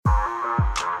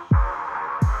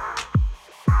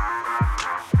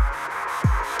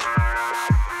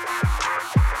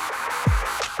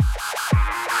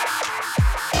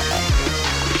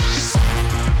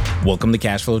Welcome to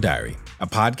Cashflow Diary, a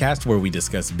podcast where we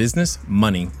discuss business,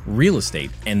 money, real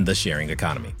estate, and the sharing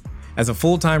economy. As a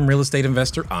full-time real estate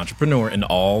investor, entrepreneur, and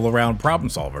all-around problem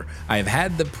solver, I have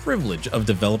had the privilege of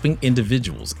developing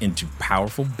individuals into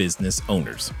powerful business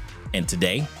owners. And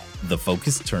today, the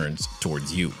focus turns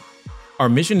towards you. Our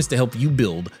mission is to help you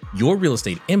build your real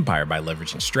estate empire by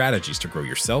leveraging strategies to grow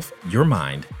yourself, your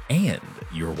mind, and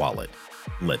your wallet.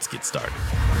 Let's get started.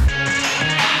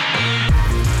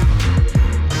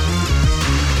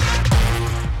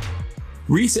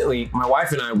 Recently, my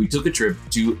wife and I, we took a trip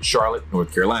to Charlotte,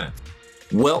 North Carolina.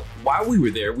 Well, while we were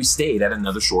there, we stayed at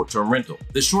another short-term rental.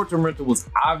 The short-term rental was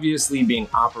obviously being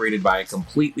operated by a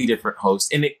completely different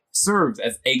host, and it serves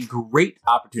as a great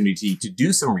opportunity to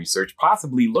do some research,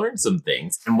 possibly learn some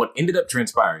things. And what ended up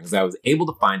transpiring is I was able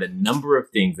to find a number of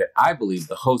things that I believe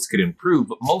the host could improve.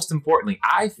 But most importantly,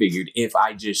 I figured if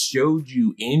I just showed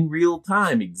you in real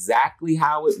time exactly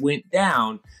how it went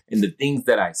down and the things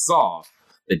that I saw,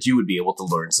 that you would be able to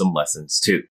learn some lessons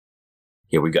too.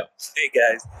 Here we go. Hey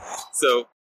guys. So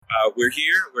we're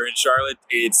here. We're in Charlotte.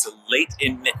 It's late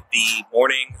in the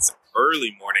morning. It's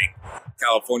early morning,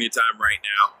 California time right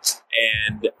now.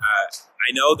 And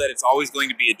I know that it's always going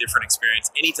to be a different experience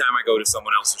anytime I go to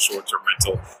someone else's short-term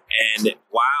rental. And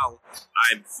while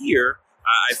I'm here,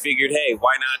 I figured, hey,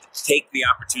 why not take the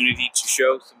opportunity to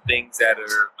show some things that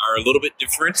are a little bit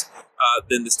different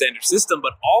than the standard system,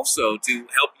 but also to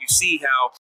help you see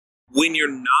how when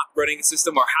you're not running a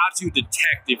system or how to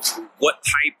detect what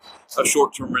type of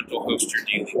short-term rental host you're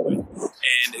dealing with.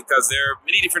 And because there are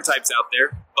many different types out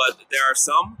there, but there are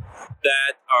some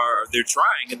that they're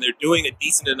trying and they're doing a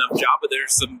decent enough job, but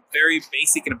there's some very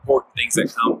basic and important things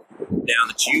that come down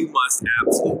that you must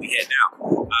absolutely hit.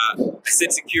 Now, I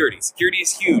said security. Security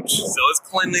is huge. So is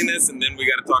cleanliness, and then we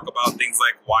got to talk about things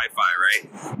like Wi-Fi,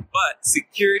 right? But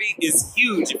security is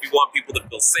huge if you want people to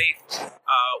feel safe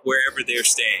wherever they're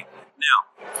staying.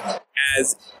 Now,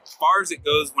 as far as it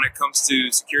goes when it comes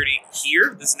to security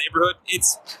here, this neighborhood,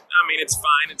 it's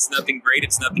fine. It's nothing great.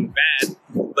 It's nothing bad.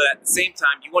 But at the same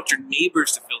time, you want your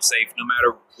neighbors to feel safe no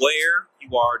matter where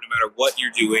you are, no matter what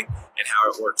you're doing and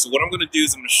how it works. So what I'm going to do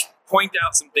is I'm going to point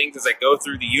out some things as I go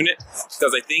through the unit,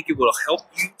 because I think it will help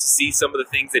you to see some of the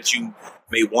things that you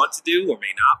may want to do or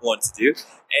may not want to do.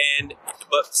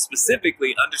 But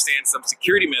specifically understand some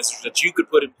security measures that you could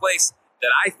put in place that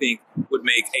I think would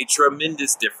make a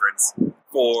tremendous difference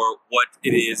for what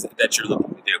it is that you're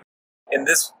looking to do. In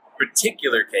this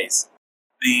particular case,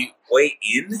 the way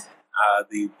in,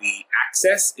 the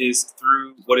access is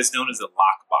through what is known as a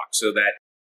lockbox. So that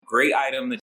gray item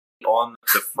that on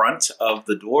the front of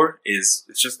the door it's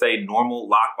just a normal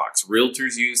lockbox.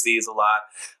 Realtors use these a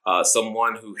lot.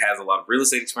 Someone who has a lot of real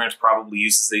estate experience probably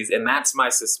uses these. And that's my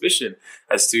suspicion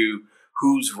as to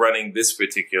who's running this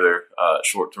particular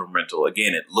short-term rental.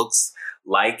 Again, it looks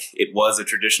like it was a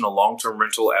traditional long-term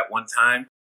rental at one time,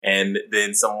 and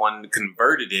then someone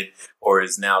converted it or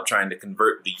is now trying to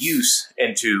convert the use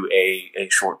into a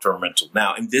short-term rental.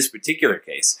 Now, in this particular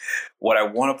case, what I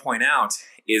want to point out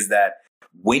is that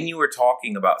when you are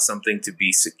talking about something to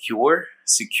be secure,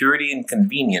 security and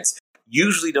convenience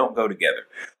usually don't go together.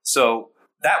 So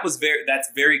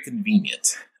that's very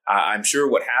convenient. I'm sure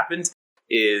what happened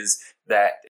is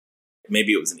that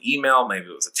maybe it was an email, maybe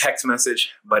it was a text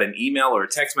message, but an email or a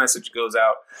text message goes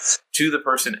out to the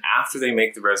person after they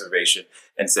make the reservation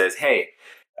and says, hey,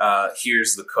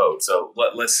 here's the code. So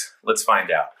let's find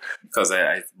out, because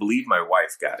I believe my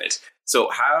wife got it. So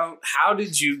how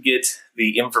did you get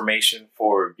the information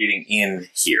for getting in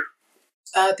here?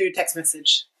 Through text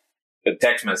message. A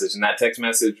text message, and that text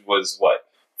message was what?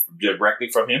 Directly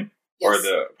from him? Yes.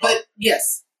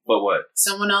 Yes. But what?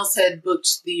 Someone else had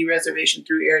booked the reservation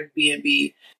through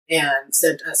Airbnb and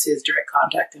sent us his direct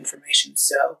contact information.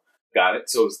 So got it.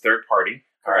 So it was third party.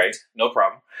 All right, no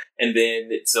problem. And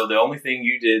then, so the only thing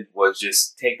you did was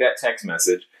just take that text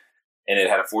message, and it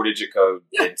had a 4-digit code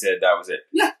and said that was it.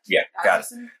 Yeah. Yeah, got it.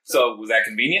 So was that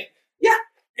convenient? Yeah.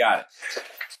 Got it.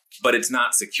 But it's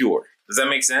not secure. Does that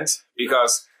make sense?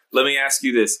 Because let me ask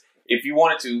you this. If you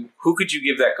wanted to, who could you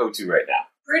give that code to right now?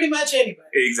 Pretty much anybody.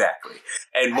 Exactly.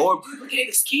 And more. Duplicate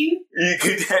his key. You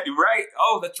could, right.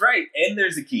 Oh, that's right. And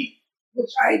there's a key. Which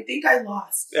I think I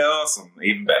lost. Awesome.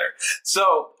 Even better.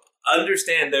 So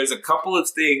understand there's a couple of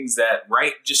things that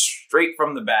just straight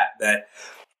from the bat that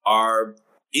are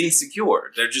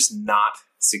insecure. They're just not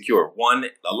secure. One,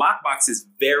 a lockbox is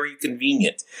very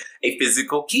convenient. A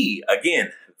physical key,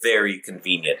 again, very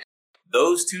convenient.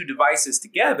 Those two devices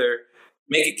together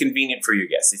make it convenient for your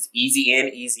guests. It's easy in,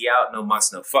 easy out, no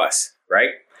muss, no fuss, right?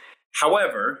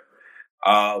 However,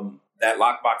 that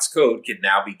lockbox code can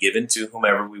now be given to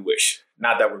whomever we wish.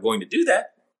 Not that we're going to do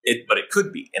that, but it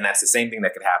could be. And that's the same thing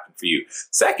that could happen for you.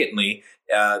 Secondly,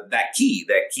 that key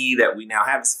that we now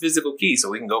have is a physical key, so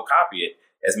we can go copy it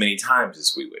as many times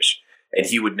as we wish. And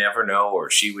he would never know, or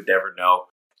she would never know.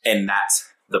 And that's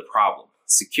the problem.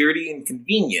 Security and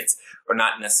convenience are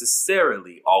not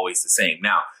necessarily always the same.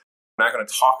 Now, I'm not going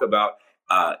to talk about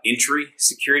entry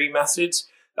security methods,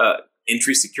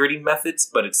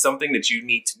 but it's something that you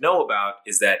need to know about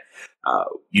is that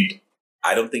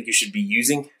I don't think you should be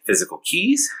using physical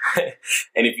keys.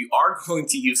 And if you are going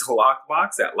to use a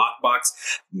lockbox, that lockbox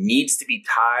needs to be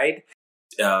tied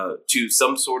to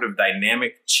some sort of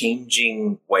dynamic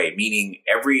changing way, meaning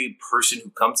every person who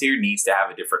comes here needs to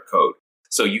have a different code.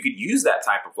 So you could use that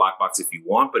type of lockbox if you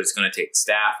want, but it's going to take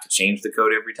staff to change the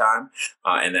code every time,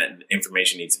 and that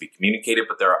information needs to be communicated.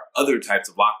 But there are other types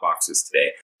of lockboxes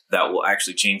today that will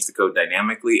actually change the code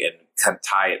dynamically and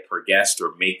tie it per guest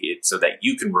or make it so that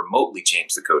you can remotely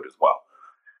change the code as well.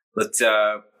 But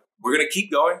we're going to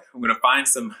keep going. I'm going to find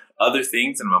some other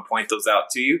things, and I'm going to point those out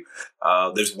to you.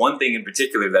 There's one thing in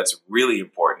particular that's really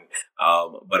important,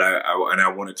 but I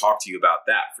want to talk to you about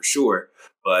that for sure.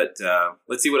 But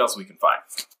let's see what else we can find.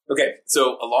 Okay,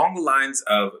 so along the lines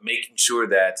of making sure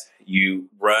that you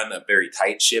run a very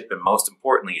tight ship, and most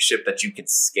importantly, a ship that you can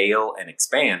scale and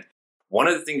expand, one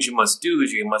of the things you must do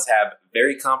is you must have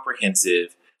very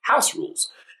comprehensive house rules.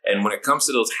 And when it comes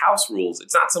to those house rules,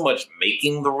 it's not so much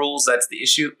making the rules that's the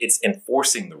issue, it's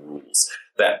enforcing the rules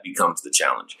that becomes the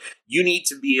challenge. You need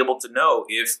to be able to know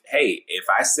if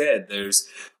I said there's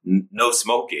no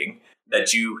smoking,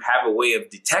 that you have a way of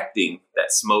detecting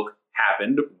that smoke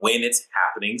happened when it's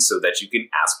happening so that you can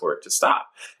ask for it to stop.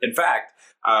 In fact,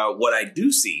 what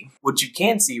you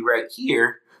can see right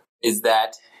here is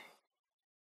that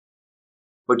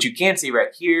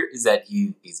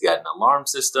he's got an alarm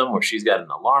system, or she's got an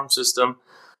alarm system,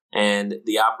 and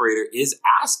the operator is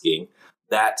asking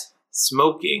that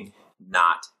smoking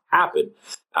not happen.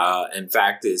 In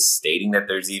fact, is stating that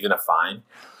there's even a fine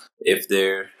if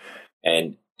there,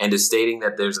 and is stating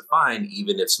that there's a fine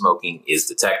even if smoking is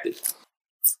detected.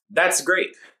 That's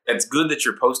great. That's good that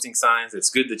you're posting signs.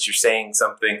 It's good that you're saying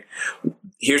something.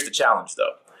 Here's the challenge,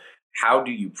 though. How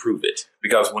do you prove it?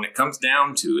 Because when it comes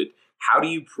down to it, how do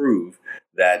you prove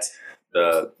that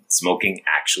the smoking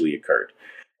actually occurred?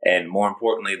 And more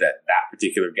importantly, that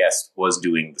particular guest was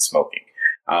doing the smoking.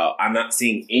 I'm not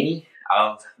seeing any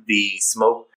of the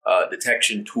smoke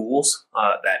detection tools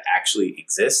that actually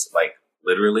exist, like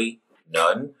literally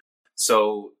none.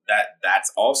 So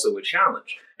that's also a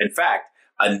challenge. In fact,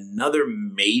 another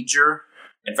major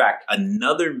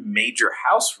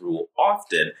house rule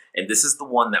often, and this is the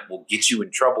one that will get you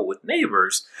in trouble with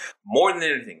neighbors more than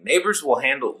anything. Neighbors will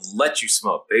let you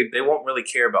smoke. They won't really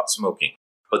care about smoking,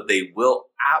 but they will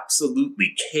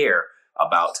absolutely care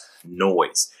about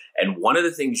noise. And one of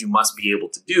the things you must be able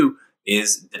to do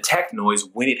is detect noise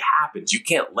when it happens. You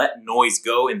can't let noise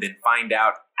go and then find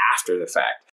out after the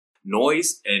fact.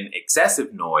 Noise and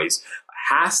excessive noise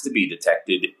has to be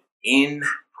detected in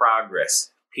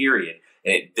progress, period.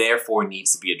 And it therefore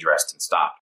needs to be addressed and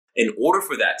stopped. In order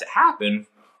for that to happen,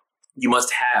 you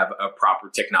must have a proper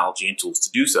technology and tools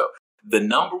to do so. The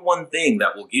number one thing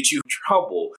that will get you in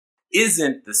trouble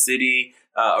isn't the city,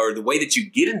 or the way that you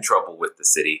get in trouble with the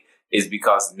city is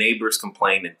because neighbors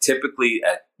complain. And typically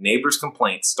a neighbor's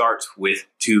complaint starts with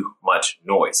too much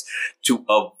noise. To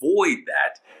avoid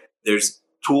that, there's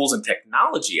tools and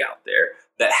technology out there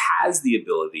that has the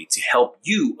ability to help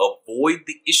you avoid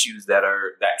the issues that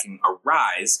can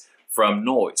arise from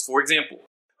noise. For example,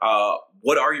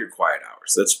 what are your quiet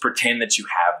hours? Let's pretend that you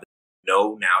have them.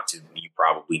 You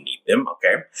probably need them,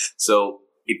 okay? So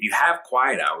if you have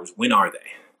quiet hours, when are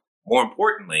they? More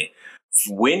importantly,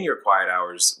 when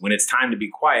it's time to be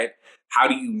quiet, how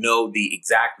do you know the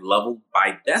exact level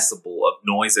by decibel of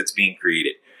noise that's being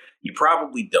created? You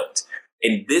probably don't.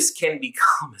 And this can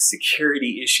become a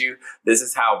security issue. This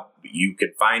is how you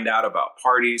can find out about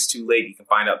parties too late. You can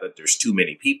find out that there's too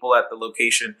many people at the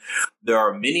location. There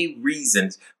are many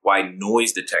reasons why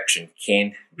noise detection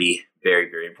can be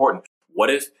very, very important. What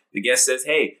if the guest says,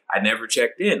 hey, I never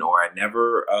checked in, or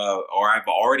or I've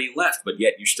already left, but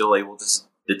yet you're still able to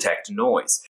detect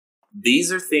noise?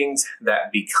 These are things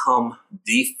that become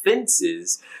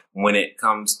defenses when it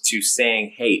comes to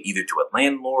saying, hey, either to a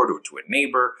landlord or to a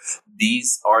neighbor.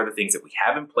 These are the things that we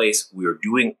have in place. We are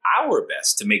doing our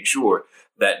best to make sure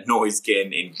that noise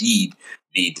can indeed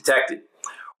be detected.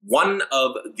 One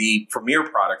of the premier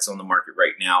products on the market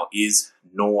right now is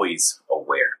Noise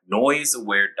Aware,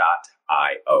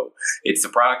 noiseaware.io. It's a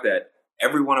product that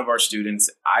every one of our students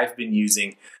I've been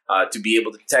using to be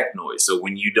able to detect noise. So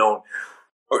when you don't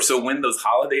Or so when those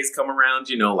holidays come around,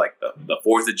 like the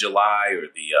 4th of July or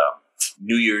the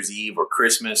New Year's Eve or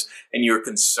Christmas, and you're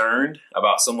concerned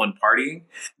about someone partying,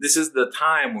 this is the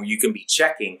time where you can be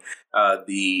checking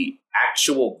the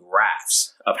actual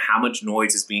graphs of how much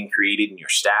noise is being created, and your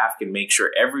staff can make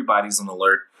sure everybody's on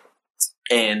alert.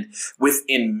 And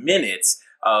within minutes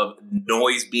of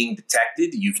noise being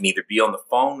detected, you can either be on the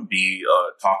phone, be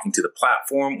talking to the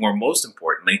platform, or most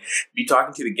importantly, be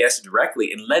talking to the guests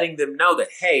directly and letting them know that,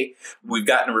 hey, we've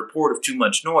gotten a report of too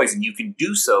much noise, and you can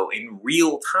do so in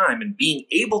real time. And being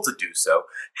able to do so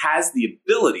has the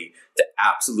ability to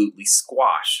absolutely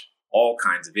squash all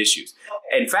kinds of issues.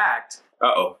 In fact,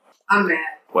 I'm mad.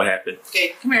 What happened?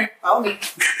 Okay, come here. Follow me.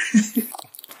 The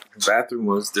bathroom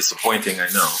was disappointing, I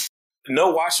know.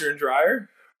 No washer and dryer?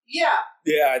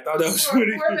 Yeah, I thought that was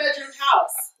pretty. 4-bedroom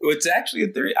house. It's actually a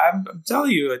 3. I'm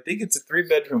telling you, I think it's a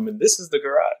 3-bedroom, and this is the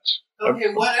garage.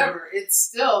 Okay, whatever. It's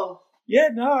still. Yeah,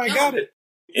 no, I got it.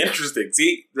 Interesting.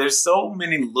 See, there's so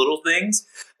many little things.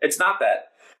 It's not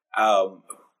that.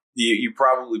 You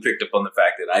probably picked up on the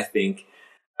fact that I think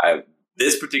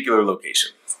this particular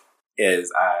location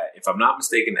is, if I'm not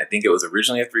mistaken, I think it was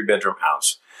originally a 3-bedroom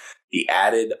house. He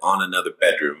added on another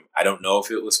bedroom. I don't know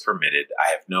if it was permitted.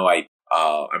 I have no idea.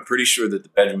 I'm pretty sure that the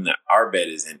bedroom that our bed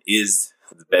is in is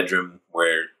the bedroom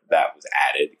where that was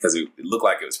added, because it looked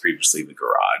like it was previously the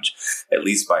garage. At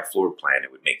least by floor plan,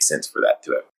 it would make sense for that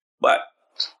to happen. But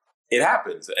it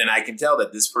happens. And I can tell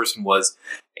that this person was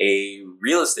a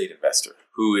real estate investor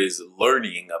who is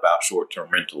learning about short-term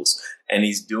rentals. And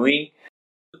he's doing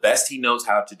the best he knows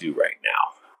how to do right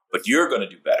now. But you're going to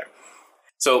do better.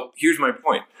 So here's my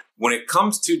point. When it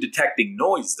comes to detecting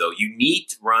noise, though, you need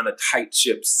to run a tight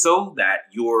ship so that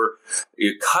your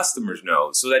customers know,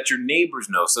 so that your neighbors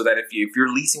know, so that if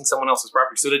you're leasing someone else's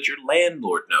property, so that your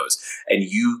landlord knows, and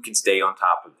you can stay on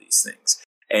top of these things.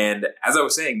 And as I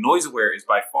was saying, NoiseAware is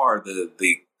by far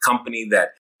the company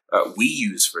that we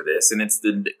use for this, and it's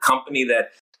the company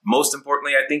that, most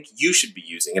importantly, I think you should be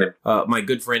using. And my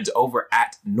good friends over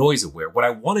at NoiseAware, what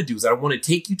I want to do is I want to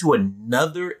take you to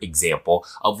another example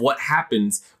of what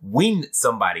happens when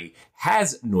somebody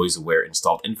has NoiseAware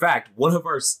installed. In fact, one of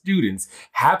our students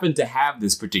happened to have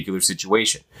this particular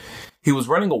situation. He was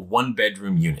running a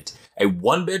 1-bedroom unit,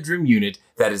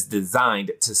 that is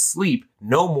designed to sleep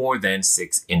no more than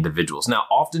 6 individuals. Now,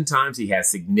 oftentimes he has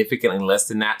significantly less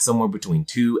than that, somewhere between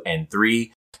 2 and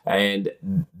 3. And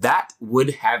that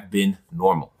would have been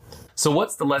normal. So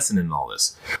what's the lesson in all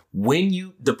this? When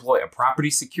you deploy a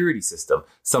property security system,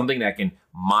 something that can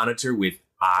monitor with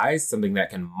eyes, something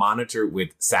that can monitor with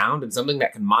sound, and something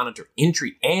that can monitor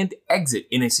entry and exit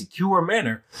in a secure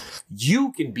manner,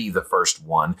 you can be the first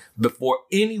one before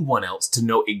anyone else to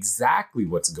know exactly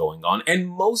what's going on. And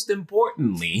most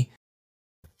importantly,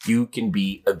 you can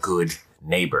be a good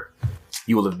neighbor.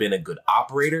 You will have been a good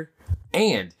operator,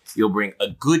 and you'll bring a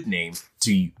good name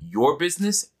to your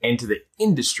business and to the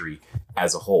industry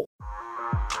as a whole.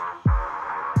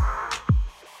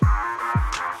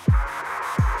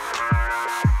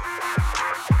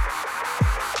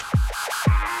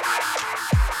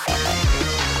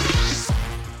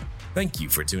 Thank you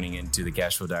for tuning in to the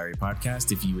Cashflow Diary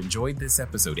podcast. If you enjoyed this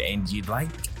episode and you'd like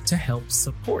to help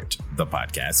support the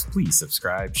podcast, please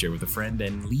subscribe, share with a friend,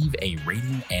 and leave a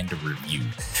rating and a review.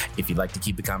 If you'd like to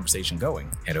keep the conversation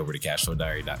going, head over to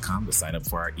cashflowdiary.com to sign up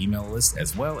for our email list,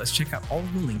 as well as check out all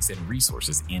the links and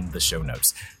resources in the show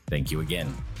notes. Thank you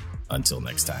again. Until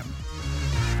next time.